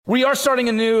We are starting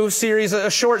a new series,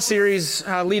 a short series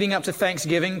leading up to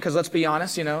Thanksgiving, because let's be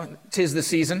honest, 'tis the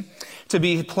season to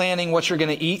be planning what you're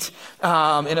going to eat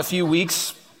in a few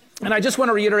weeks. And I just want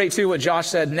to reiterate too what Josh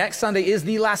said. Next Sunday is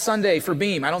the last Sunday for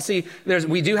Beam.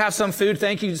 We do have some food.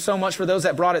 Thank you so much for those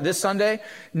that brought it this Sunday.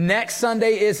 Next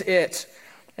Sunday is it.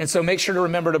 And so make sure to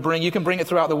remember to bring. You can bring it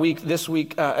throughout the week, this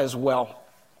week as well.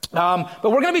 But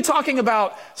we're going to be talking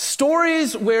about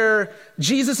stories where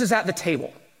Jesus is at the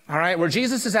table. All right, where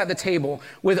Jesus is at the table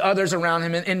with others around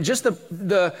him, and just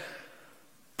the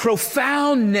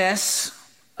profoundness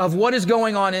of what is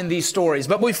going on in these stories.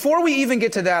 But before we even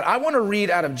get to that, I want to read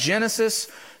out of Genesis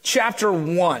chapter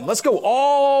 1. Let's go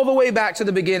all the way back to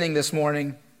the beginning this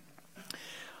morning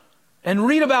and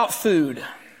read about food.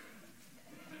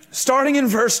 Starting in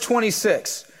verse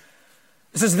 26.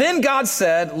 It says, "Then God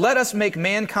said, 'Let us make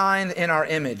mankind in our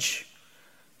image,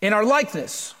 in our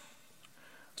likeness,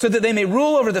 so that they may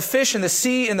rule over the fish in the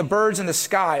sea and the birds in the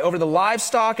sky, over the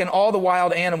livestock and all the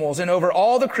wild animals, and over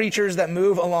all the creatures that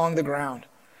move along the ground.'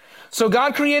 So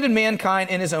God created mankind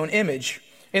in his own image.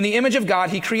 In the image of God,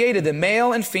 he created them,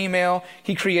 male and female,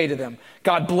 he created them.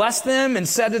 God blessed them and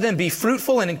said to them, 'Be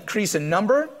fruitful and increase in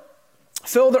number.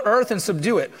 Fill the earth and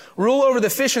subdue it. Rule over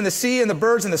the fish in the sea and the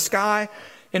birds in the sky,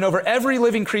 and over every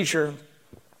living creature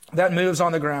that moves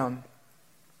on the ground.'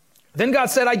 Then God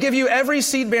said, 'I give you every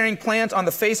seed-bearing plant on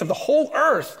the face of the whole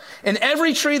earth, and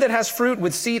every tree that has fruit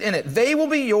with seed in it. They will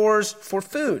be yours for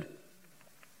food.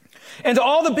 And to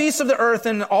all the beasts of the earth,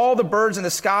 and all the birds in the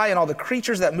sky, and all the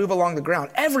creatures that move along the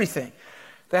ground, everything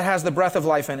that has the breath of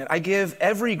life in it, I give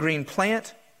every green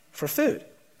plant for food.'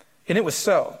 And it was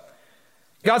so.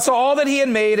 God saw all that he had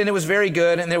made, and it was very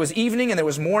good. And there was evening, and there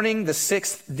was morning, the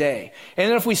sixth day." And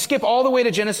then if we skip all the way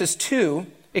to Genesis 2,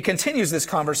 it continues this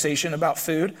conversation about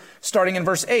food, starting in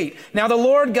verse 8. "Now the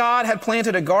Lord God had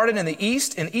planted a garden in the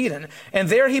east in Eden, and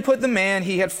there he put the man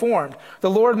he had formed. The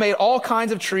Lord made all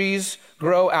kinds of trees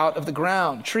grow out of the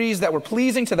ground, trees that were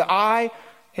pleasing to the eye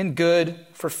and good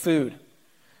for food.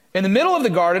 In the middle of the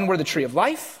garden were the tree of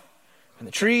life and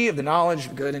the tree of the knowledge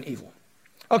of good and evil."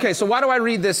 Okay, so why do I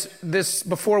read this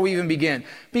before we even begin?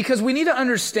 Because we need to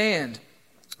understand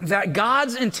that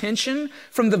God's intention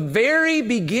from the very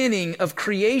beginning of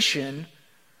creation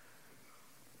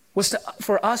was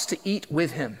for us to eat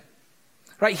with him,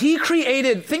 right? He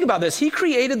created, think about this, he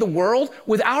created the world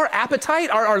with our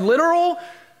appetite, our literal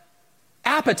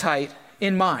appetite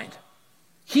in mind.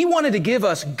 He wanted to give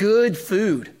us good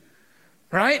food,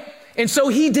 right? And so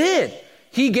he did.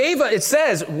 He gave us, it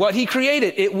says, what he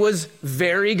created, it was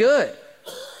very good.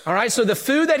 All right, so the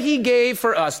food that he gave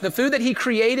for us, the food that he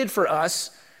created for us,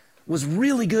 was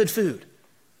really good food.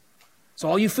 So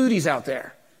all you foodies out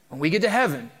there, when we get to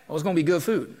heaven, it's going to be good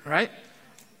food, right?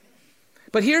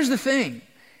 But here's the thing.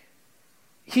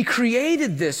 He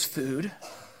created this food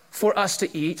for us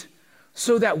to eat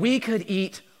so that we could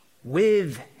eat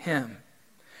with him.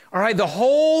 All right, the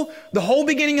whole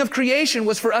beginning of creation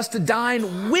was for us to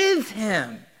dine with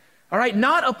him. All right,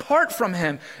 not apart from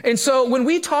him. And so when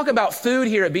we talk about food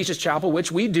here at Beaches Chapel,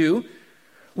 which we do,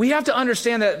 we have to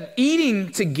understand that eating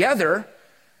together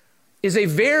is a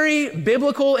very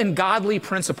biblical and godly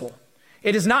principle.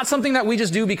 It is not something that we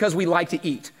just do because we like to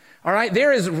eat. All right,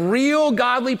 there is real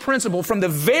godly principle from the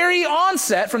very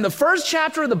onset, from the first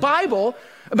chapter of the Bible,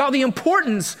 about the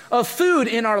importance of food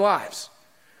in our lives.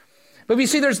 But we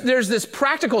see there's this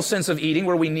practical sense of eating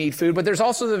where we need food, but there's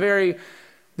also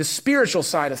the spiritual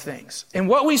side of things. And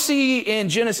what we see in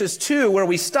Genesis 2, where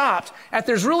we stopped,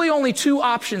 there's really only two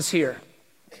options here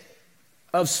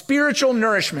of spiritual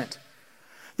nourishment.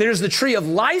 There's the tree of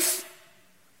life.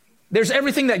 There's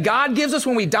everything that God gives us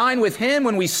when we dine with him,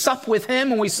 when we sup with him,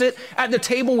 when we sit at the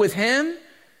table with him,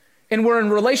 and we're in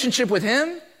relationship with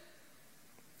him.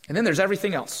 And then there's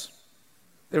everything else.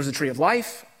 There's the tree of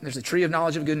life. There's the tree of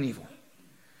knowledge of good and evil.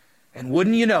 And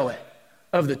wouldn't you know it,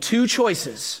 of the two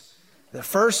choices, the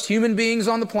first human beings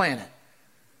on the planet,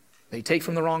 they take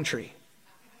from the wrong tree.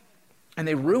 And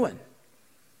they ruin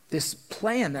this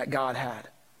plan that God had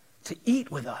to eat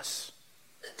with us,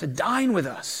 to dine with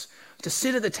us, to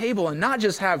sit at the table and not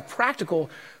just have practical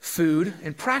food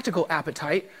and practical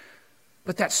appetite,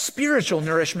 but that spiritual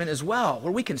nourishment as well,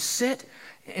 where we can sit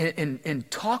and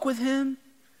talk with him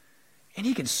and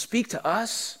he can speak to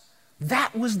us.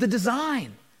 That was the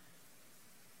design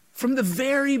from the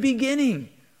very beginning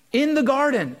in the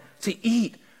garden, to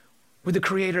eat with the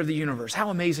creator of the universe. How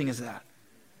amazing is that?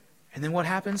 And then what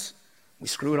happens? We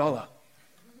screw it all up.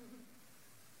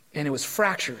 And it was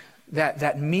fractured.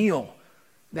 That meal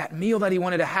that he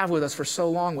wanted to have with us for so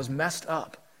long was messed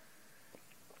up.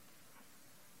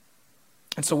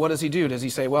 And so what does he do? Does he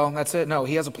say, well, that's it? No,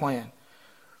 he has a plan.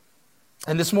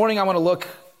 And this morning I want to look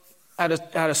at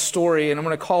a story, and I'm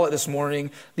going to call it this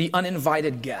morning, The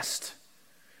Uninvited Guest.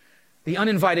 The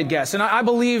uninvited guest. And I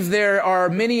believe there are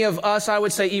many of us, I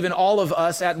would say even all of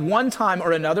us, at one time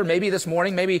or another, maybe this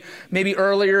morning, maybe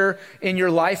earlier in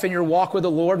your life, in your walk with the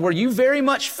Lord, where you very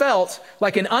much felt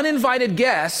like an uninvited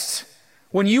guest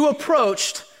when you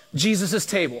approached Jesus'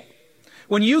 table.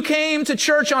 When you came to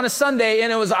church on a Sunday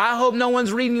and it was, I hope no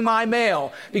one's reading my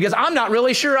mail because I'm not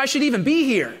really sure I should even be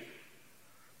here.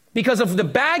 Because of the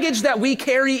baggage that we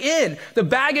carry in, the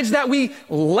baggage that we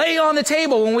lay on the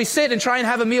table when we sit and try and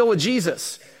have a meal with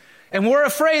Jesus. And we're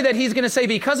afraid that he's going to say,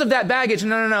 because of that baggage,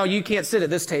 no, you can't sit at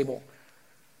this table.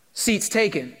 Seats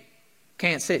taken.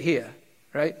 Can't sit here,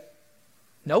 right?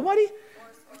 Nobody?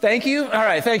 Thank you. All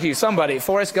right, thank you. Somebody.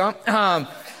 Forrest Gump.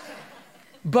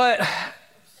 But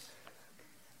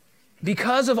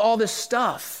because of all this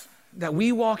stuff that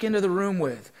we walk into the room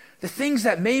with, the things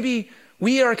that maybe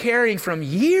we are carrying from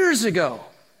years ago,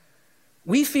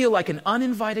 we feel like an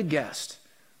uninvited guest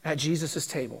at Jesus'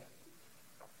 table.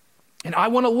 And I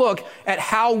want to look at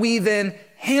how we then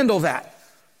handle that.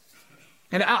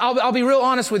 And I'll be real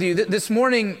honest with you. This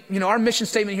morning, our mission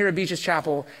statement here at Beaches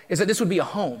Chapel is that this would be a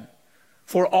home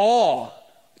for all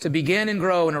to begin and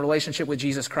grow in a relationship with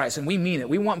Jesus Christ. And we mean it.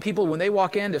 We want people, when they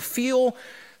walk in, to feel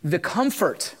the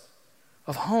comfort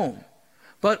of home.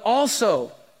 But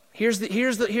also, here's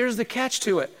the catch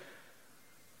to it,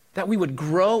 that we would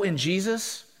grow in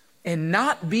Jesus and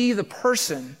not be the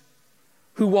person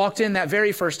who walked in that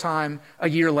very first time a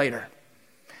year later.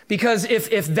 Because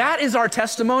if that is our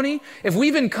testimony, if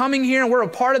we've been coming here and we're a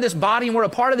part of this body and we're a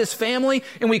part of this family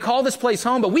and we call this place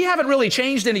home, but we haven't really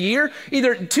changed in a year,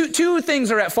 either two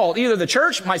things are at fault. Either the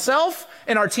church, myself,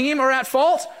 and our team are at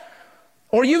fault,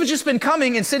 or you've just been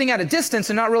coming and sitting at a distance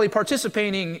and not really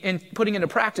participating in putting into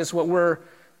practice what we're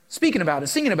speaking about and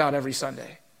singing about every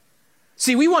Sunday.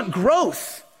 See, we want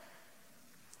growth.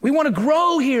 We want to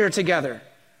grow here together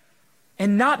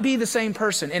and not be the same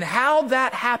person. And how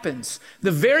that happens,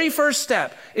 the very first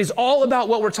step is all about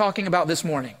what we're talking about this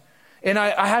morning. And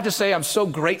I have to say, I'm so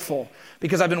grateful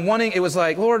because I've been wanting, it was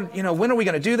like, Lord, when are we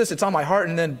going to do this? It's on my heart.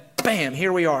 And then bam,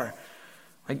 here we are.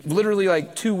 Literally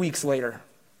 2 weeks later.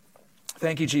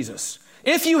 Thank you, Jesus.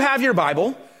 If you have your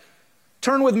Bible,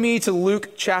 turn with me to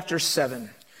Luke chapter 7.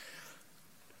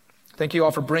 Thank you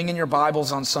all for bringing your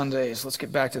Bibles on Sundays. Let's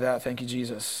get back to that. Thank you,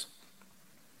 Jesus.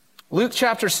 Luke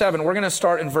chapter 7, we're going to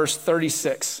start in verse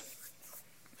 36.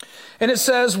 And it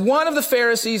says, one of the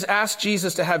Pharisees asked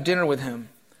Jesus to have dinner with him.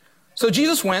 So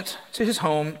Jesus went to his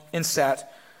home and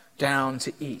sat down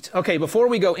to eat. Okay, before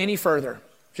we go any further,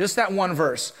 just that one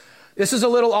verse. This is a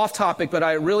little off topic, but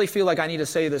I really feel like I need to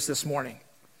say this morning.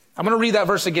 I'm going to read that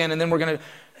verse again, and then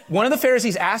one of the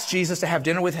Pharisees asked Jesus to have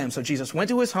dinner with him. So Jesus went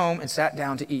to his home and sat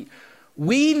down to eat.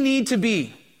 We need to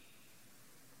be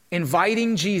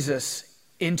inviting Jesus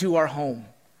into our home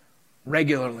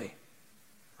regularly,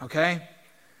 okay?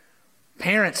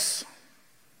 Parents,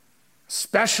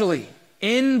 especially,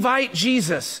 invite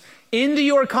Jesus into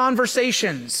your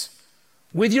conversations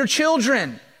with your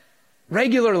children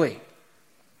regularly.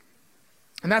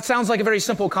 And that sounds like a very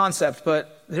simple concept,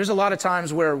 but there's a lot of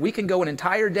times where we can go an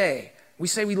entire day. We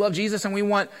say we love Jesus and we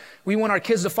want our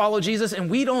kids to follow Jesus, and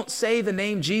we don't say the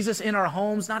name Jesus in our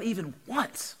homes, not even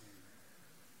once.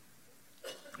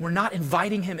 We're not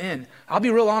inviting him in. I'll be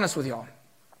real honest with y'all.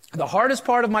 The hardest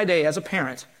part of my day as a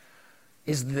parent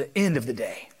is the end of the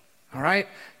day, all right?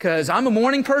 Because I'm a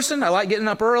morning person. I like getting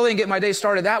up early and getting my day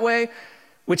started that way,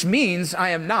 which means I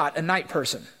am not a night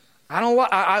person.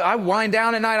 I wind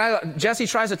down at night. Jessie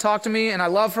tries to talk to me, and I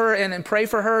love her and pray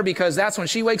for her because that's when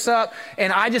she wakes up,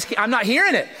 and I'm not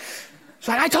hearing it. She's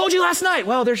like, I told you last night.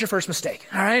 Well, there's your first mistake,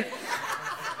 all right?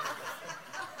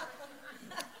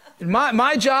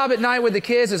 My job at night with the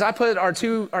kids is I put our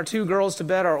two girls to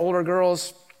bed, our older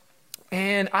girls,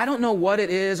 and I don't know what it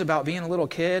is about being a little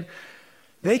kid.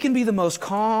 They can be the most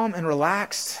calm and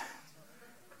relaxed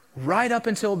right up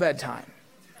until bedtime.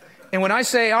 And when I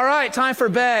say, all right, time for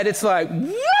bed, it's like,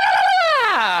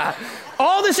 yeah!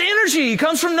 All this energy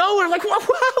comes from nowhere. Like, wow,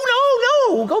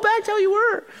 no, go back to how you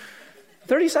were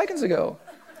 30 seconds ago.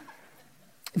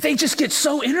 They just get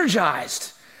so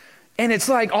energized. And it's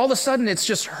like, all of a sudden, it's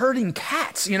just herding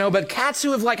cats, but cats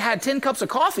who have had 10 cups of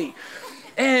coffee.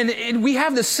 And we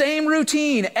have the same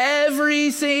routine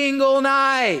every single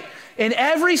night. And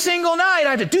every single night,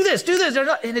 I have to do this,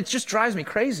 and it just drives me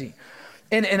crazy.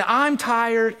 And I'm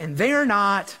tired, and they're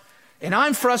not. And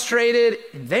I'm frustrated,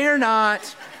 and they're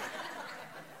not.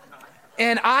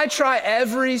 And I try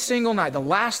every single night. The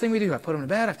last thing we do, I put them to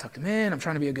bed, I've tucked them in, I'm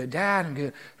trying to be a good dad, I'm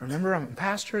good. Remember, I'm a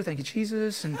pastor, thank you,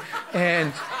 Jesus. And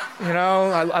you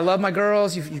know, I love my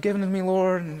girls, you've given them to me,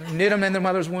 Lord, and knit them in their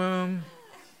mother's womb.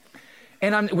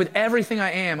 And with everything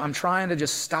I am, I'm trying to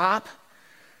just stop,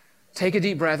 take a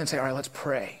deep breath and say, all right, let's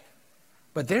pray.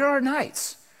 But there are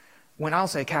nights when I'll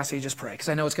say, Cassie, just pray, because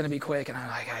I know it's going to be quick, and I'm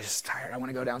just tired. I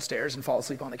want to go downstairs and fall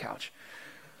asleep on the couch.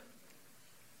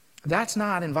 That's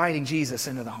not inviting Jesus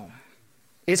into the home.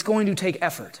 It's going to take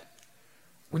effort.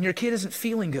 When your kid isn't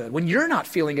feeling good, when you're not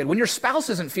feeling good, when your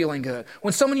spouse isn't feeling good,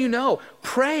 when someone you know,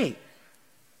 pray.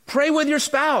 Pray with your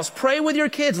spouse. Pray with your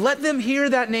kids. Let them hear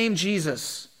that name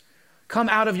Jesus come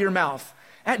out of your mouth.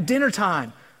 At dinner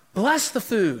time, bless the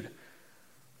food.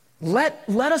 Let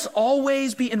us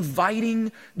always be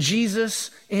inviting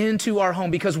Jesus into our home,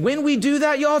 because when we do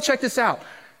that, y'all, check this out.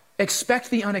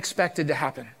 Expect the unexpected to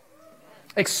happen.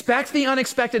 Expect the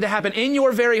unexpected to happen in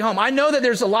your very home. I know that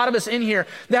there's a lot of us in here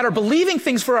that are believing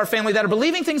things for our family, that are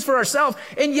believing things for ourselves,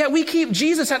 and yet we keep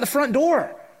Jesus at the front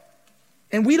door,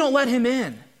 and we don't let him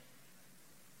in.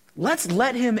 Let's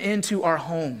let him into our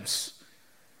homes.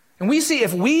 And we see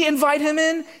if we invite him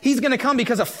in, he's going to come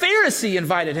because a Pharisee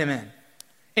invited him in.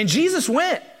 And Jesus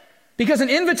went because an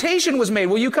invitation was made.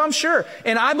 Will you come? Sure.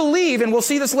 And I believe, and we'll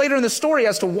see this later in the story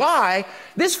as to why,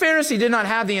 this Pharisee did not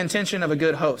have the intention of a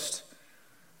good host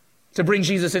to bring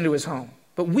Jesus into his home.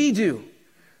 But we do.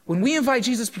 When we invite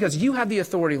Jesus, because you have the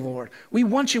authority, Lord, we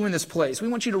want you in this place. We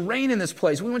want you to reign in this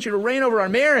place. We want you to reign over our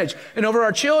marriage and over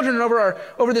our children and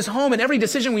over this home and every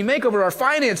decision we make over our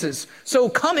finances. So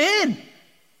come in.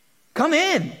 Come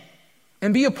in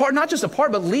and be a part, not just a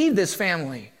part, but lead this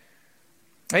family.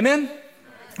 Amen? All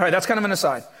right, that's kind of an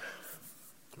aside.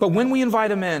 But when we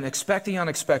invite him in, expect the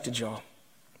unexpected, y'all. All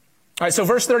right, so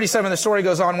verse 37, the story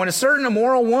goes on. When a certain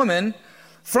immoral woman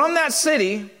from that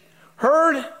city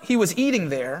heard he was eating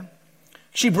there,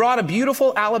 she brought a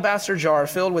beautiful alabaster jar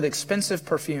filled with expensive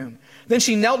perfume. Then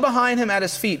she knelt behind him at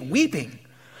his feet, weeping.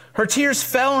 Her tears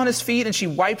fell on his feet, and she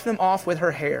wiped them off with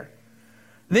her hair.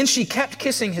 Then she kept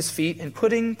kissing his feet and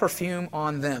putting perfume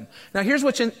on them. Now here's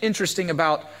what's interesting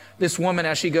about this woman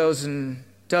as she goes and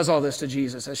does all this to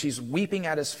Jesus, as she's weeping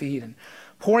at his feet and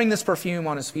pouring this perfume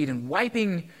on his feet and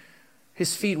wiping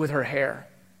his feet with her hair.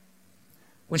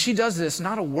 When she does this,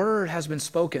 not a word has been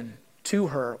spoken to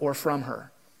her or from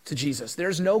her to Jesus.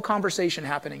 There's no conversation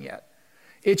happening yet.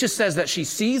 It just says that she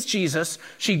sees Jesus,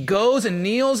 she goes and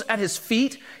kneels at his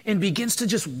feet and begins to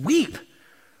just weep.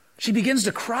 She begins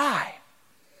to cry.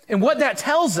 And what that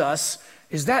tells us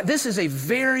is that this is a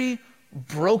very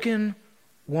broken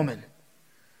woman.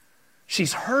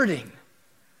 She's hurting.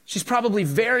 She's probably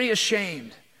very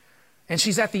ashamed. And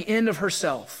she's at the end of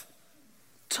herself,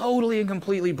 totally and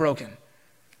completely broken.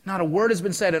 Not a word has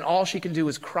been said, and all she can do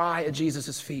is cry at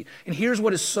Jesus' feet. And here's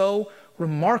what is so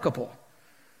remarkable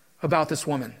about this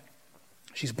woman.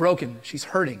 She's broken. She's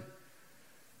hurting.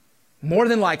 More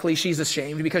than likely, she's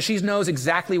ashamed because she knows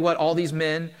exactly what all these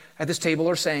men at this table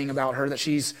are saying about her, that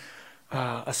she's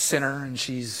a sinner and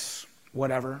she's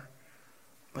whatever.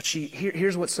 But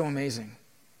here's what's so amazing.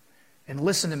 And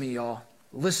listen to me, y'all.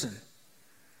 Listen.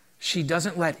 She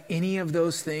doesn't let any of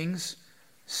those things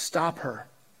stop her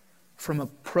from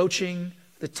approaching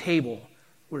the table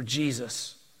where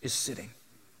Jesus is sitting.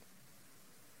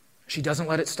 She doesn't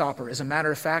let it stop her. As a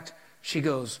matter of fact, she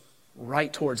goes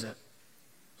right towards it.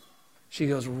 She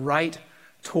goes right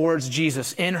towards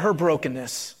Jesus in her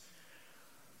brokenness,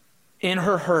 in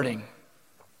her hurting,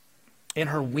 in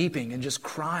her weeping and just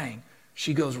crying.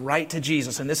 She goes right to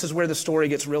Jesus. And this is where the story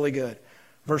gets really good.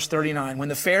 Verse 39, when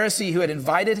the Pharisee who had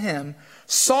invited him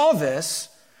saw this,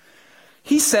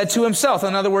 he said to himself,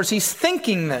 in other words, he's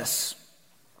thinking this,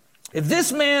 if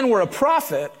this man were a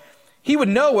prophet, he would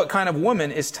know what kind of woman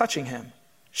is touching him.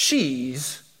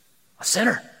 She's a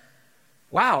sinner.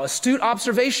 Wow, astute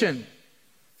observation,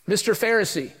 Mr.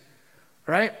 Pharisee,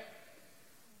 right?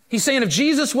 He's saying if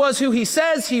Jesus was who he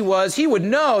says he was, he would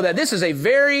know that this is a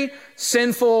very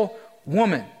sinful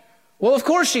woman. Well, of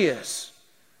course she is.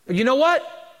 But you know what?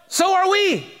 So are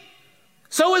we.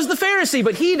 So is the Pharisee,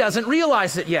 but he doesn't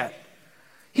realize it yet.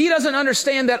 He doesn't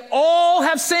understand that all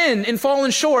have sinned and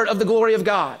fallen short of the glory of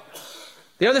God.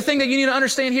 The other thing that you need to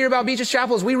understand here about Beaches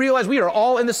Chapel is we realize we are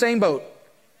all in the same boat.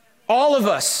 All of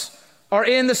us are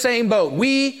in the same boat.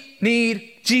 We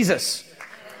need Jesus.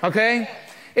 Okay?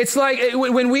 It's like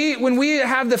when we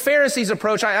have the Pharisees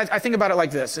approach, I think about it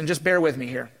like this, and just bear with me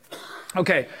here.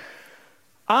 Okay.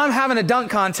 I'm having a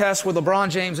dunk contest with LeBron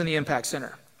James in the Impact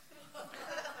Center.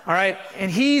 All right?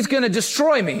 And he's going to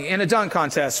destroy me in a dunk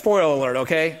contest. Spoiler alert,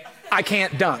 okay? I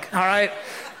can't dunk, all right?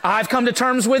 I've come to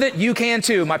terms with it. You can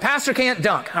too. My pastor can't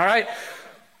dunk, all right?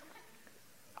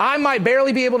 I might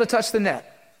barely be able to touch the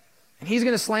net, and he's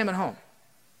going to slam it home.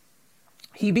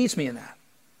 He beats me in that.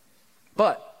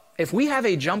 But if we have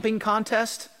a jumping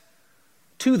contest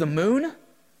to the moon,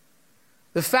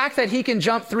 the fact that he can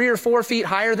jump 3 or 4 feet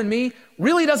higher than me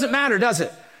really doesn't matter, does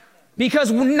it?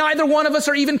 Because neither one of us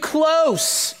are even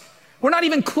close. We're not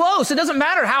even close. It doesn't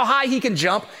matter how high he can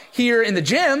jump here in the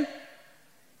gym.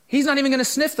 He's not even going to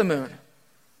sniff the moon.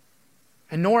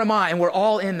 And nor am I, and we're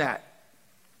all in that.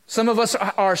 Some of us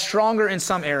are stronger in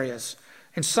some areas,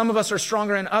 and some of us are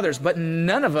stronger in others, but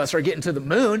none of us are getting to the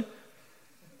moon.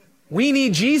 We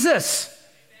need Jesus.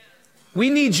 We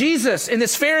need Jesus. And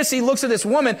this Pharisee looks at this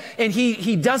woman, and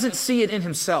he doesn't see it in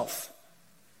himself.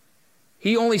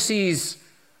 He only sees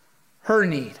her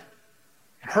need,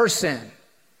 and her sin,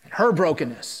 and her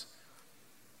brokenness.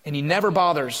 And he never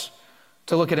bothers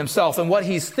to look at himself. And what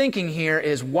he's thinking here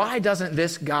is, why doesn't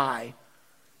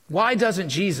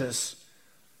Jesus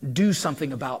do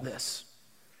something about this?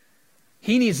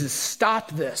 He needs to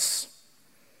stop this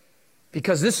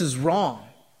because this is wrong.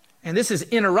 And this is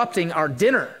interrupting our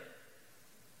dinner.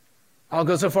 I'll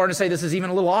go so far to say this is even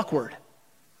a little awkward,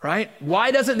 right?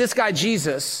 Why doesn't this guy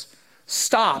Jesus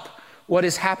stop what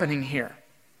is happening here?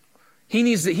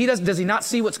 Does he not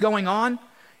see what's going on?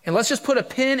 And let's just put a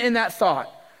pin in that thought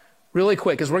really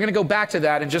quick, because we're going to go back to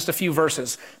that in just a few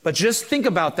verses. But just think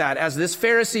about that as this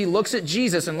Pharisee looks at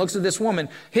Jesus and looks at this woman.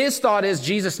 His thought is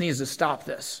Jesus needs to stop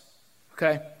this,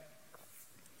 okay?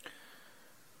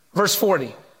 Verse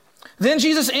 40. Then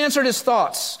Jesus answered his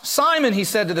thoughts. Simon, he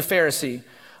said to the Pharisee,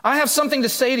 I have something to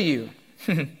say to you.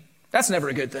 That's never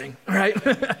a good thing, right?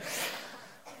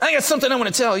 I got something I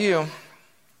want to tell you.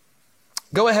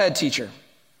 Go ahead, teacher,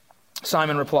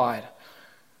 Simon replied.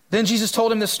 Then Jesus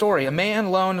told him this story. A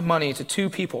man loaned money to 2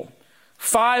 people,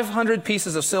 500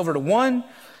 pieces of silver to one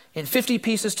and 50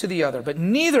 pieces to the other, but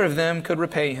neither of them could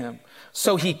repay him.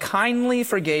 So he kindly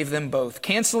forgave them both,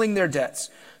 canceling their debts.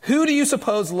 Who do you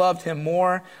suppose loved him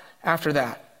more after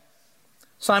that?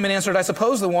 Simon answered, I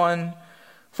suppose the one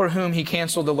for whom he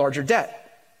canceled the larger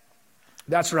debt.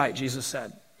 That's right, Jesus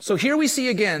said. So here we see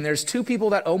again, there's 2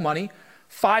 people that owe money,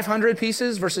 500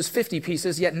 pieces versus 50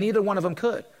 pieces, yet neither one of them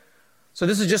could. So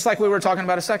this is just like we were talking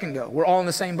about a second ago. We're all in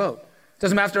the same boat.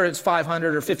 Doesn't matter if it's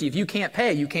 500 or 50. If you can't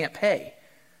pay, you can't pay.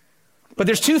 But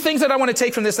there's 2 things that I want to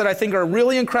take from this that I think are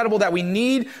really incredible that we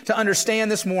need to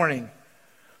understand this morning.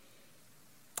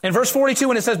 In verse 42,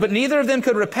 when it says, but neither of them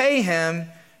could repay him,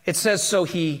 it says, so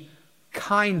he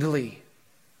kindly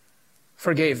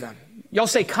forgave them. Y'all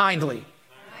say kindly.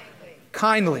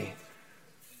 Kindly.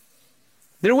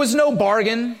 There was no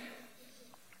bargain.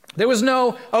 There was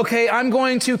no, okay, I'm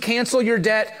going to cancel your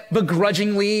debt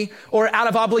begrudgingly or out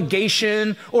of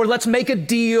obligation, or let's make a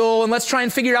deal and let's try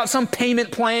and figure out some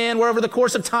payment plan where over the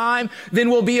course of time, then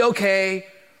we'll be okay.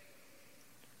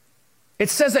 It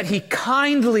says that he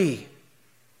kindly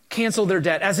canceled their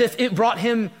debt as if it brought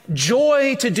him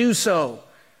joy to do so.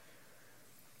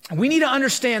 We need to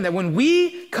understand that when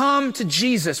we come to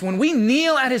Jesus, when we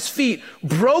kneel at his feet,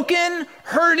 broken,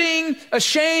 hurting,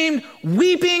 ashamed,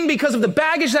 weeping because of the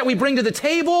baggage that we bring to the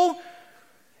table,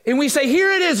 and we say,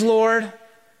 here it is, Lord,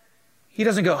 he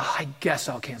doesn't go, I guess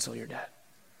I'll cancel your debt.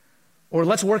 Or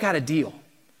let's work out a deal.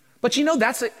 But you know,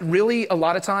 that's really a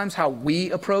lot of times how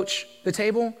we approach the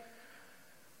table.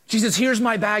 Jesus, here's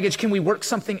my baggage. Can we work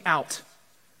something out?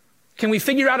 Can we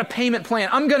figure out a payment plan?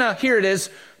 Here it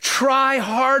is, try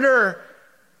harder.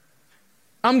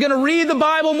 I'm going to read the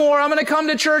Bible more. I'm going to come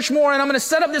to church more, and I'm going to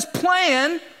set up this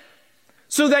plan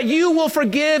so that you will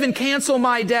forgive and cancel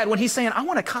my debt. When he's saying, I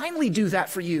want to kindly do that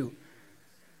for you.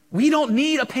 We don't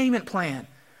need a payment plan.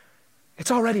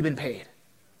 It's already been paid.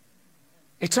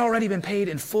 It's already been paid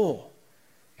in full.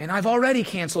 And I've already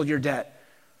canceled your debt.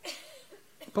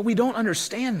 But we don't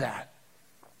understand that.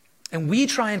 And we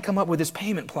try and come up with this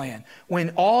payment plan when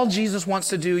all Jesus wants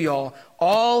to do, y'all,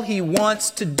 all he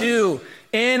wants to do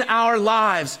in our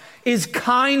lives is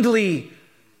kindly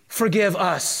forgive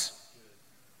us.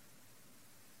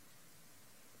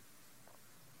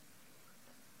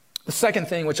 The second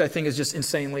thing, which I think is just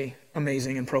insanely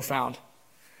amazing and profound.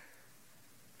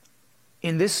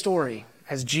 In this story,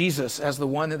 as Jesus, as the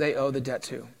one that they owe the debt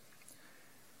to,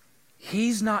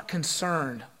 he's not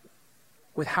concerned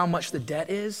with how much the debt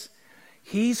is.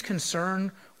 He's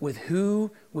concerned with who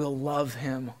will love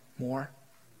him more.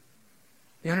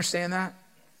 You understand that?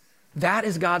 That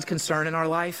is God's concern in our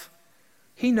life.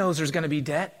 He knows there's going to be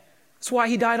debt. That's why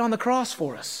he died on the cross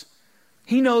for us.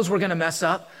 He knows we're going to mess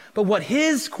up. But what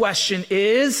his question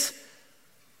is,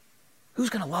 who's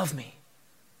going to love me?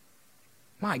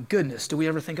 My goodness, do we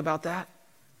ever think about that?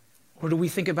 Or do we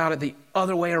think about it the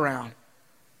other way around?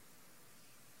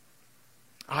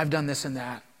 I've done this and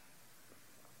that.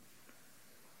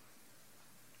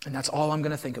 And that's all I'm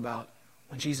going to think about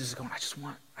when Jesus is going, I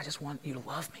just want you to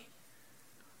love me.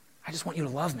 I just want you to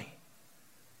love me.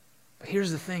 But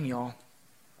here's the thing, y'all.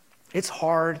 It's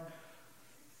hard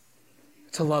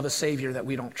to love a Savior that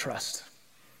we don't trust.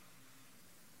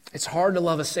 It's hard to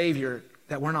love a Savior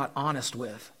that we're not honest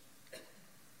with.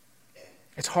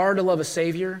 It's hard to love a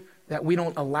Savior that we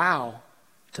don't allow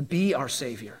to be our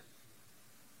Savior.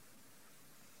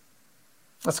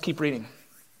 Let's keep reading.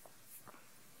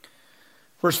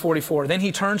 Verse 44, then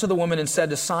he turned to the woman and said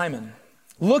to Simon,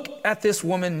 look at this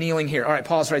woman kneeling here. All right,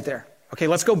 pause right there. Okay,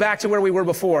 let's go back to where we were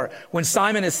before. When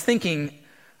Simon is thinking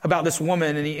about this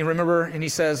woman, and he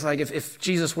says, like, if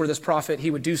Jesus were this prophet, he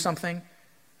would do something,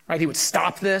 right? He would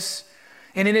stop this.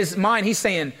 And in his mind, he's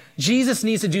saying, Jesus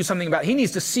needs to do something about it. He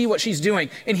needs to see what she's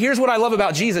doing. And here's what I love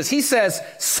about Jesus. He says,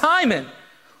 Simon,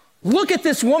 look at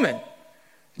this woman.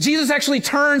 Jesus actually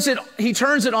turns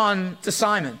it on to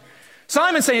Simon.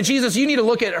 Simon's saying, Jesus, you need to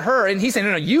look at her. And he's saying,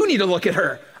 no, you need to look at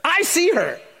her. I see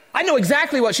her. I know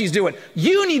exactly what she's doing.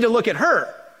 You need to look at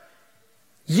her.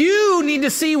 You need to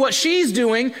see what she's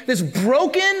doing, this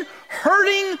broken,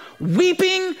 hurting,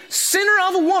 weeping sinner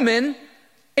of a woman,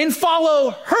 and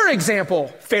follow her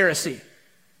example, Pharisee.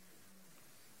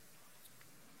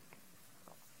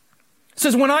 It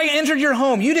says, when I entered your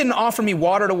home, you didn't offer me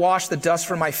water to wash the dust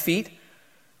from my feet,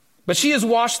 but she has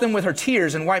washed them with her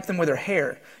tears and wiped them with her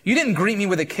hair. You didn't greet me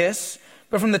with a kiss,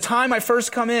 but from the time I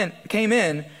first came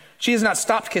in, she has not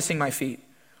stopped kissing my feet.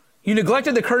 You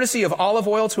neglected the courtesy of olive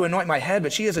oil to anoint my head,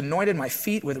 but she has anointed my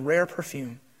feet with rare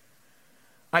perfume.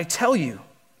 I tell you,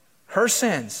 her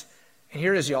sins, and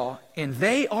here it is, y'all, and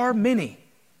they are many,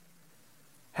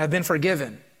 have been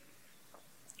forgiven.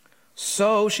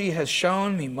 So she has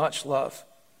shown me much love.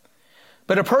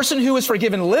 But a person who is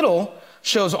forgiven little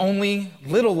shows only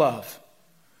little love.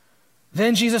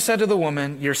 Then Jesus said to the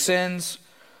woman, your sins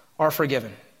are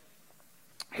forgiven.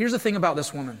 Here's the thing about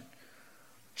this woman.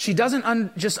 She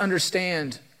doesn't just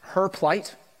understand her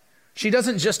plight. She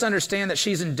doesn't just understand that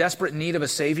she's in desperate need of a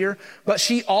Savior, but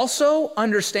she also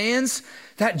understands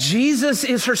that Jesus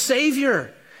is her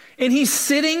Savior. And he's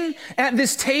sitting at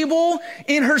this table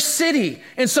in her city.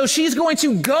 And so she's going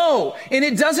to go. And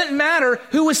it doesn't matter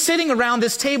who is sitting around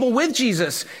this table with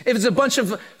Jesus. If it's a bunch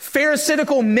of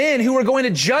pharisaical men who are going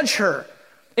to judge her,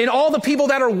 and all the people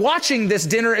that are watching this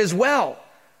dinner as well.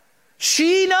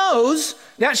 She knows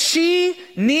that she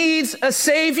needs a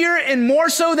Savior, and more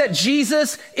so that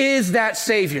Jesus is that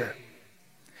Savior.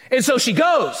 And so she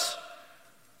goes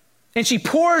and she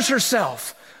pours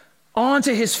herself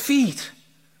onto his feet.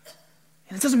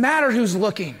 And it doesn't matter who's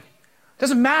looking. It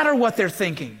doesn't matter what they're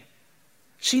thinking.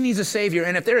 She needs a Savior.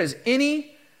 And if there is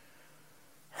any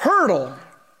hurdle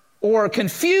or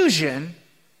confusion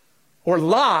or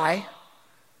lie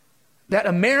that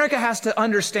America has to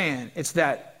understand, it's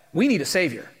that we need a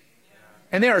Savior.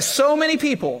 And there are so many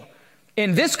people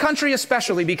in this country,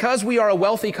 especially because we are a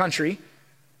wealthy country,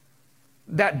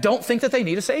 that don't think that they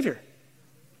need a Savior.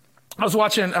 I was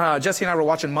watching, Jesse and I were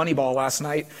watching Moneyball last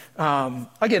night.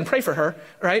 Again, pray for her,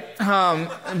 right?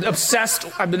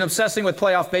 I've been obsessing with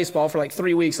playoff baseball for like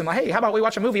 3 weeks. I'm like, hey, how about we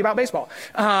watch a movie about baseball?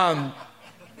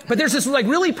 But there's this like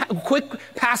really quick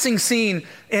passing scene,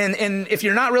 and if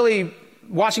you're not really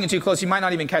watching it too close, you might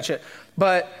not even catch it.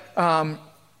 But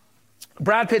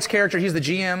Brad Pitt's character, he's the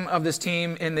GM of this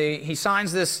team, and he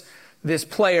signs this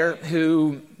player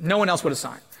who no one else would have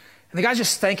signed. And the guy's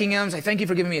just thanking him, saying, thank you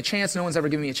for giving me a chance. No one's ever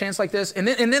given me a chance like this. And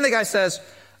then the guy says,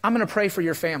 I'm going to pray for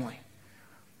your family.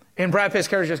 And Brad Pitt's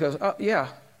character just goes, oh, yeah,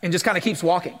 and just kind of keeps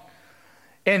walking.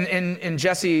 And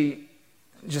Jesse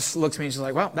just looks at me and she's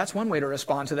like, well, that's one way to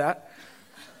respond to that.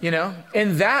 You know?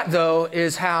 And that, though,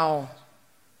 is how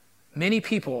many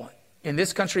people in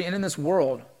this country and in this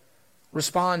world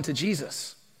respond to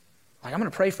Jesus. Like, I'm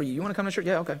going to pray for you. You want to come to church?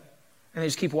 Yeah, okay. And they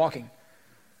just keep walking.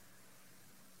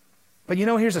 But you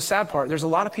know, here's the sad part. There's a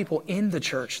lot of people in the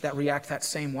church that react that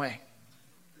same way.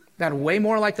 That are way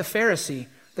more like the Pharisee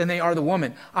than they are the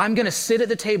woman. I'm going to sit at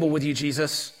the table with you,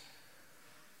 Jesus,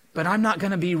 but I'm not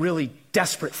going to be really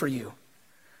desperate for you.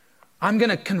 I'm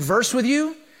going to converse with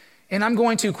you, and I'm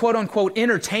going to, quote unquote,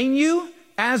 entertain you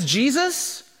as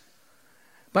Jesus,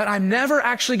 but I'm never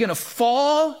actually going to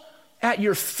fall at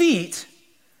your feet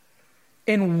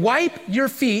and wipe your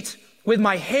feet with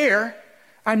my hair.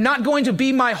 I'm not going to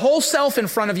be my whole self in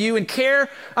front of you and care.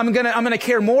 I'm going to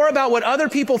care more about what other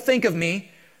people think of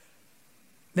me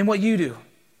than what you do.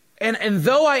 And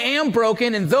though I am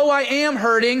broken, and though I am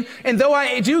hurting, and though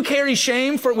I do carry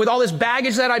shame with all this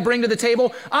baggage that I bring to the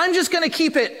table, I'm just going to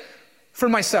keep it for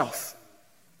myself.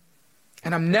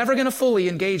 And I'm never going to fully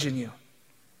engage in you,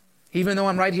 even though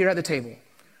I'm right here at the table,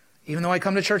 even though I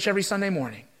come to church every Sunday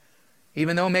morning,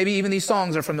 even though maybe even these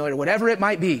songs are familiar, whatever it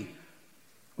might be.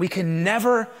 We can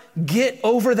never get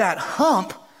over that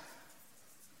hump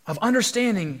of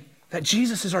understanding that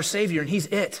Jesus is our Savior and He's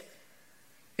it.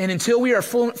 And until we are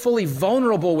fully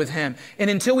vulnerable with Him,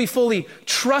 and until we fully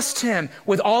trust Him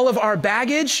with all of our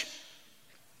baggage,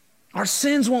 our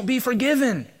sins won't be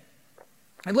forgiven.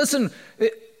 And listen,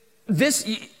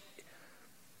 this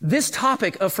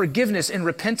topic of forgiveness and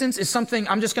repentance is something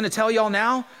I'm just going to tell y'all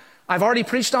now. I've already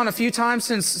preached on a few times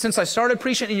since I started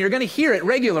preaching, and you're going to hear it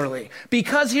regularly.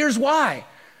 Because here's why.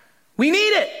 We need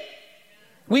it.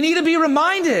 We need to be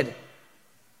reminded.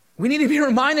 We need to be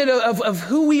reminded of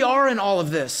who we are in all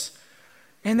of this.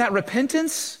 And that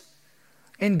repentance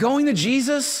and going to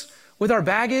Jesus with our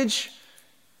baggage,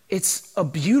 it's a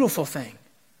beautiful thing.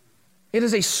 It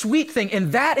is a sweet thing.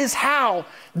 And that is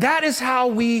how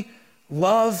we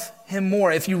love Him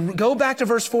more. If you go back to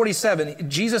verse 47,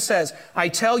 Jesus says, I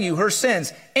tell you her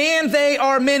sins, and they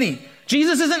are many.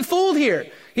 Jesus isn't fooled here.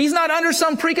 He's not under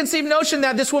some preconceived notion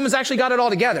that this woman's actually got it all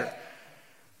together.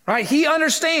 Right? He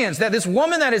understands that this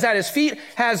woman that is at His feet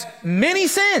has many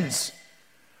sins.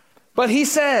 But He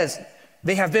says,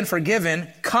 they have been forgiven,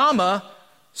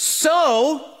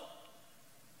 so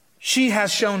she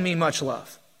has shown me much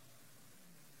love.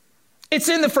 It's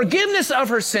in the forgiveness of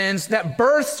her sins that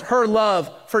births her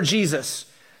love for Jesus,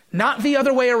 not the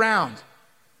other way around.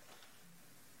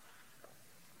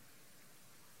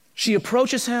 She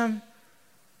approaches Him.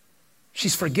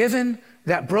 She's forgiven.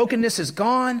 That brokenness is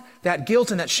gone. That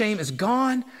guilt and that shame is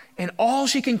gone. And all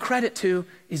she can credit to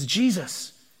is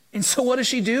Jesus. And so what does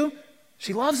she do?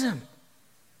 She loves Him.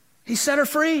 He set her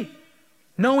free,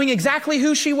 knowing exactly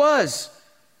who she was,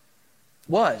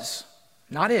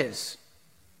 not is.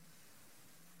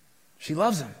 She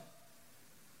loves Him.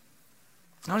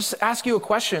 I'll just ask you a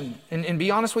question and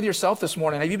be honest with yourself this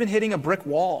morning. Have you been hitting a brick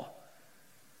wall?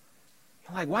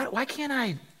 You're like, why can't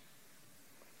I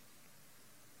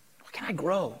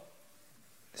grow?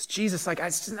 This Jesus,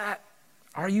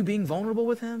 are you being vulnerable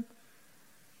with Him?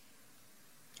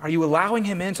 Are you allowing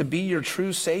Him in to be your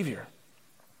true Savior?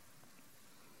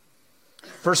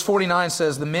 Verse 49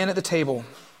 says, the men at the table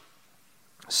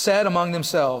said among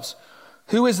themselves,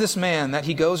 who is this man that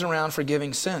He goes around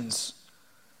forgiving sins?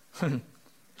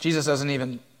 Jesus doesn't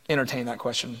even entertain that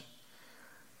question.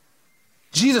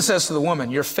 Jesus says to the woman,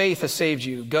 your faith has saved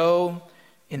you. Go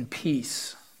in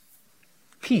peace.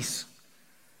 Peace.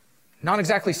 Not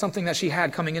exactly something that she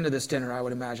had coming into this dinner, I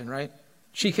would imagine, right?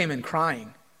 She came in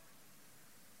crying,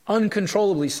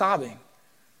 uncontrollably sobbing.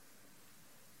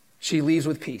 She leaves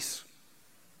with peace.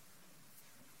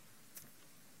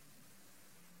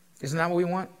 Isn't that what we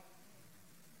want?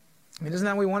 Isn't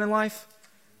that what we want in life?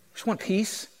 We just want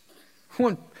peace.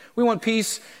 We want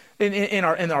peace in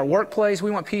our workplace.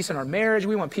 We want peace in our marriage.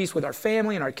 We want peace with our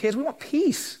family and our kids. We want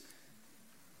peace.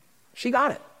 She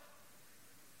got it.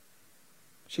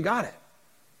 She got it.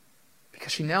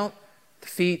 Because she knelt at the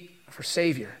feet of her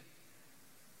Savior.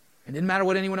 It didn't matter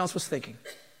what anyone else was thinking.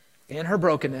 In her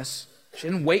brokenness, she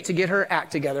didn't wait to get her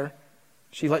act together.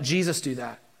 She let Jesus do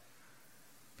that.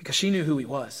 Because she knew who He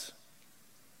was.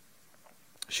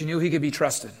 She knew He could be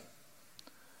trusted.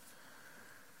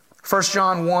 1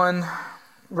 John 1,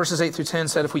 verses 8 through 10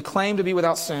 said, if we claim to be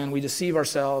without sin, we deceive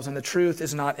ourselves and the truth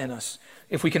is not in us.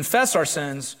 If we confess our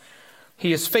sins,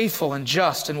 He is faithful and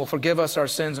just and will forgive us our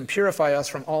sins and purify us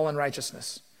from all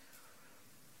unrighteousness.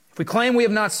 If we claim we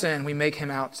have not sinned, we make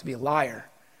Him out to be a liar,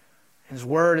 and His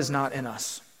word is not in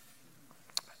us.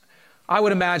 I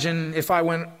would imagine if I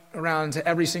went around to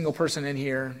every single person in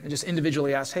here and just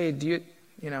individually asked, hey, you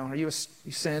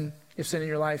sin? You have sin in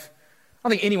your life? I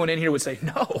don't think anyone in here would say,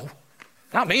 no,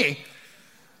 not me.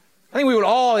 I think we would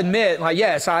all admit,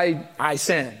 yes, I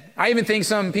sin. I even think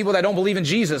some people that don't believe in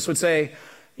Jesus would say,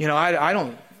 I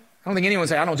don't think anyone would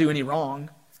say, I don't do any wrong.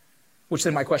 Which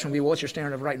then my question would be, well, what's your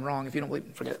standard of right and wrong? If you don't believe,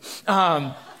 forget it.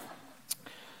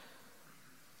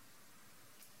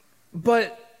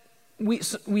 But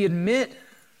we admit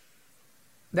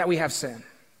that we have sin.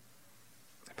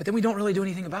 But then we don't really do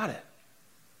anything about it.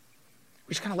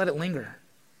 We just kind of let it linger.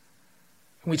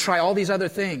 And we try all these other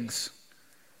things.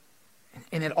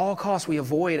 And at all costs, we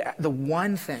avoid the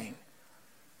one thing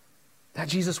that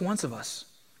Jesus wants of us,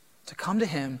 to come to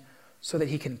Him so that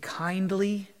He can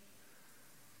kindly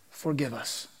forgive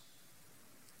us.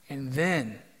 And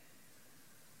then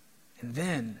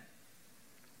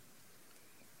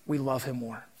we love Him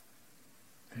more.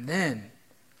 And then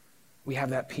we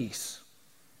have that peace.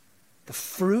 The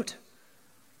fruit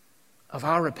of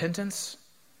our repentance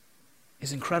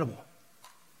is incredible.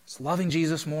 It's loving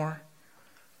Jesus more.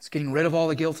 It's getting rid of all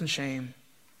the guilt and shame.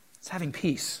 It's having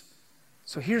peace.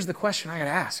 So here's the question I got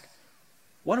to ask.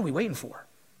 What are we waiting for?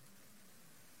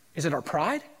 Is it our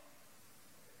pride?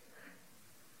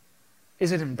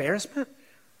 Is it embarrassment?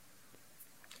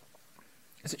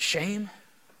 Is it shame?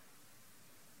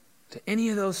 Do any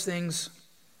of those things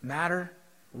matter,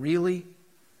 really?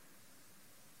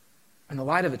 In the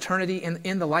light of eternity,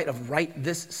 in the light of right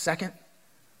this second?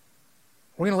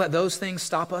 We're going to let those things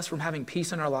stop us from having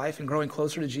peace in our life and growing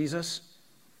closer to Jesus?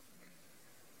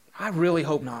 I really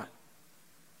hope not.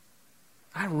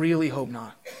 I really hope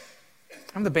not.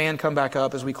 Have the band come back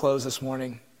up as we close this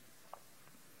morning.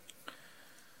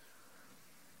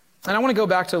 And I want to go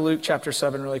back to Luke chapter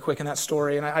 7 really quick in that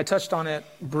story, and I touched on it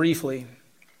briefly.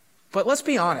 But let's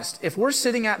be honest. If we're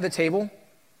sitting at the table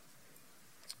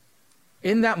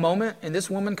in that moment and this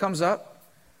woman comes up,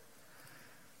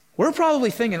 we're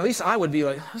probably thinking, at least I would be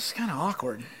like, this is kind of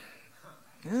awkward.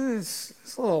 It's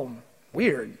a little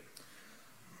weird.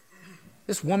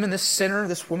 This woman, this sinner,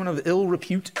 this woman of ill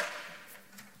repute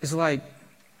is like,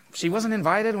 she wasn't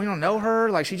invited. We don't know her.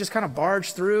 Like, she just kind of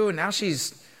barged through, and now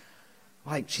she's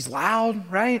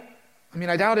loud, right? I mean,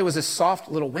 I doubt it was a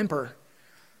soft little whimper.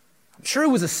 I'm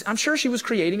sure she was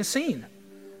creating a scene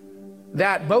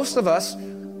that most of us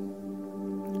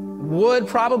would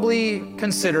probably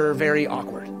consider very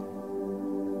awkward.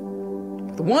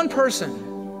 That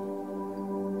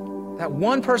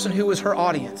one person who was her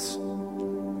audience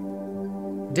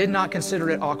did not consider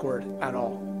it awkward at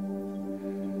all.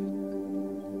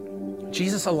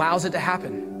 Jesus allows it to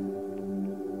happen.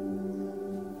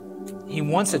 He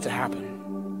wants it to happen.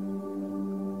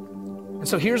 And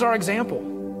so here's our example.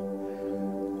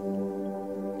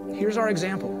 Here's our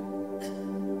example.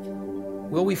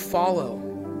 Will we follow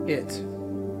it?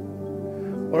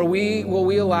 Or will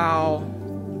we allow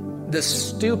the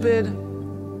stupid,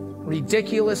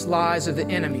 ridiculous lies of the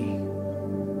enemy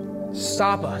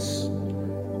stop us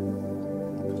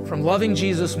from loving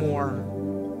Jesus more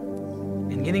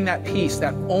and getting that peace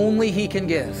that only He can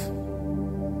give?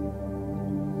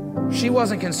 She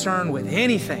wasn't concerned with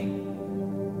anything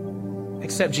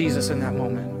except Jesus in that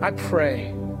moment. I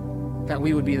pray that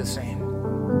we would be the same.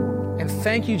 And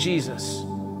thank you, Jesus,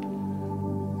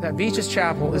 that Beaches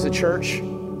Chapel is a church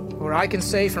where I can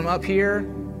say from up here,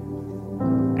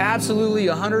 absolutely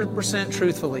 100%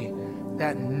 truthfully,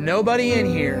 that nobody in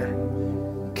here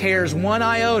cares one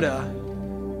iota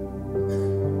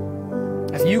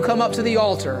if you come up to the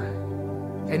altar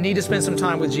and need to spend some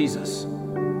time with Jesus.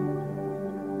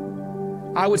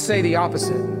 I would say the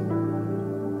opposite,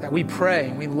 that we pray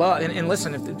and we love, and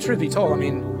listen, if the truth be told, I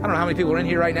mean, I don't know how many people are in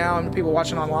here right now, how many people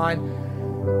watching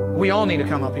online. We all need to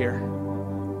come up here.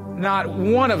 Not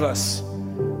one of us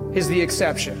is the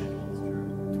exception.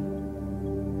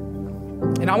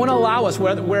 And I want to allow us,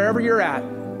 wherever you're at,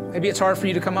 maybe it's hard for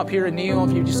you to come up here and kneel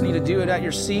if you just need to do it at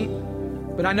your seat.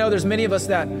 But I know there's many of us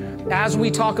that, as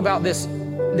we talk about this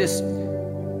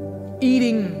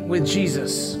eating with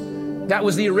Jesus, that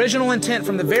was the original intent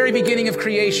from the very beginning of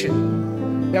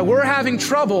creation, that we're having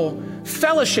trouble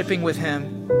fellowshipping with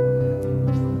Him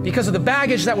because of the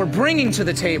baggage that we're bringing to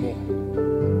the table,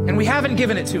 and we haven't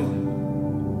given it to Him.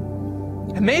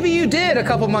 And maybe you did a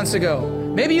couple months ago,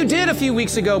 maybe you did a few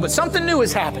weeks ago, but something new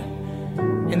has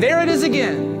happened. And there it is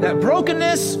again, that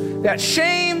brokenness, that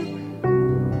shame,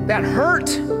 that hurt.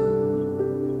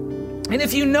 And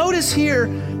if you notice here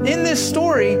in this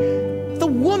story, the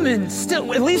woman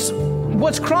still, at least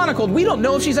what's chronicled, we don't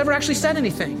know if she's ever actually said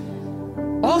anything.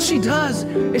 All she does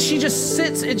is she just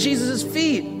sits at Jesus'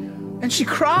 feet and she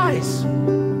cries.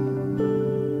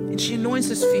 And she anoints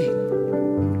His feet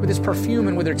with His perfume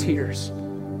and with her tears.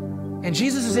 And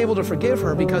Jesus is able to forgive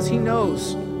her because He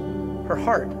knows her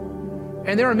heart.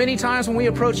 And there are many times when we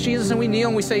approach Jesus and we kneel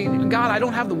and we say, God, I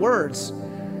don't have the words.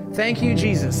 Thank you,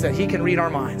 Jesus, that He can read our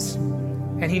minds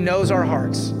and He knows our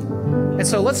hearts. And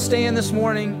so let's stand this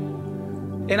morning.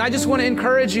 And I just want to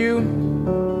encourage you,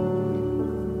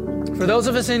 for those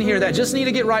of us in here that just need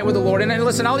to get right with the Lord. And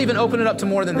listen, I'll even open it up to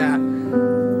more than that.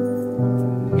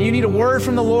 You need a word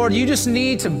from the Lord. You just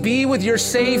need to be with your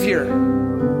Savior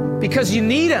because you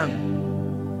need Him.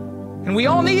 And we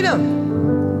all need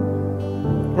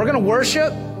Him. We're going to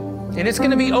worship, and it's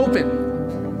going to be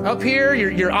open. Up here,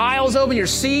 your aisle's open, your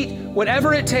seat,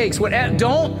 whatever it takes.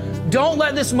 Don't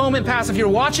let this moment pass. If you're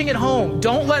watching at home,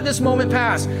 don't let this moment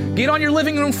pass. Get on your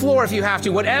living room floor if you have to,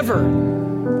 whatever.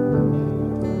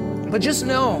 But just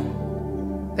know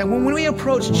that when we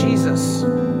approach Jesus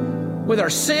with our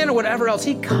sin or whatever else,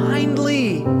 He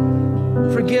kindly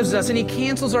forgives us, and he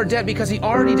cancels our debt because he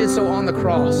already did so on the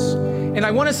cross. And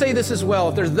I want to say this as well.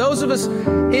 If there's those of us,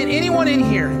 anyone in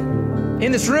here,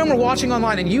 in this room or watching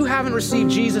online, and you haven't received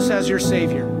Jesus as your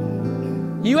Savior,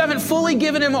 you haven't fully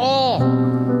given him all,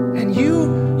 and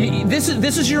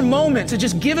this is your moment to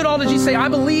just give it all to Jesus. Say, I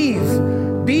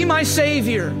believe. Be my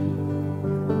Savior.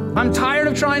 I'm tired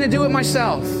of trying to do it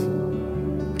myself.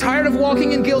 I'm tired of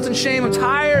walking in guilt and shame. I'm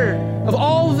tired of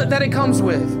all that it comes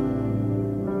with.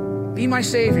 Be my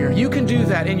Savior. You can do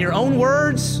that in your own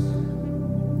words,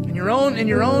 in your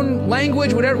own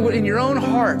language, whatever, in your own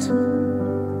heart.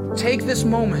 Take this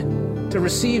moment to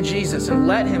receive Jesus and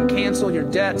let him cancel your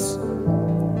debts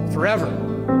forever.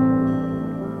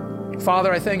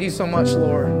 Father, I thank you so much,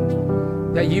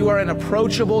 Lord, that you are an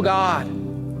approachable God.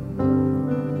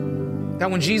 That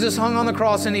when Jesus hung on the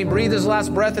cross and he breathed his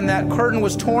last breath and that curtain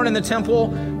was torn in the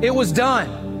temple, it was done.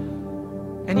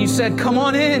 And you said, come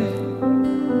on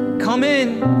in. Come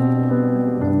in.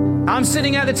 I'm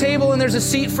sitting at the table and there's a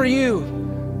seat for you.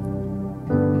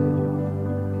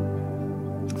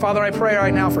 Father, I pray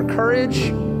right now for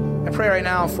courage. I pray right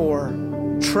now for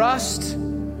trust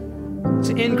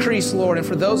to increase, Lord. And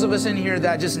for those of us in here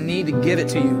that just need to give it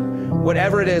to you,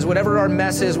 whatever it is, whatever our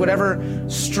mess is, whatever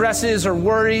stresses or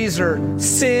worries or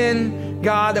sin,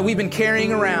 God, that we've been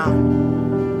carrying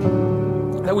around,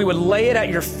 that we would lay it at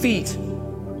your feet.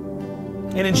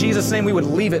 And in Jesus' name, we would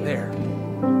leave it there.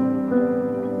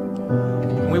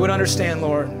 And we would understand,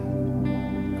 Lord,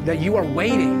 that you are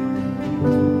waiting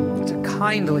to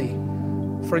kindly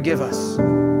forgive us.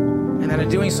 And that in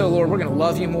doing so, Lord, we're going to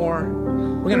love you more.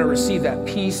 We're going to receive that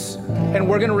peace. And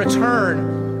we're going to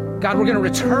return, God, we're going to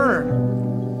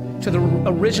return to the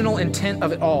original intent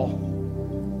of it all.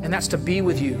 And that's to be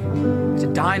with you, to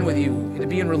dine with you, and to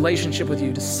be in relationship with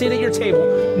you, to sit at your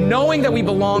table, knowing that we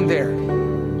belong there,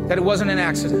 that it wasn't an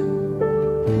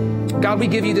accident. God, we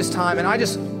give you this time. And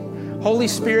Holy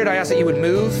Spirit, I ask that you would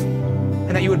move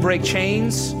and that you would break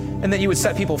chains and that you would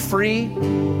set people free.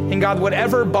 And God,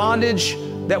 whatever bondage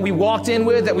that we walked in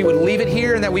with, that we would leave it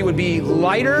here and that we would be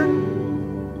lighter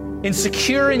and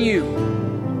secure in you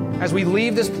as we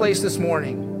leave this place this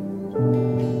morning.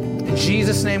 In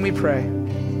Jesus' name we pray.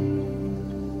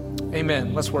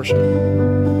 Amen. Let's worship.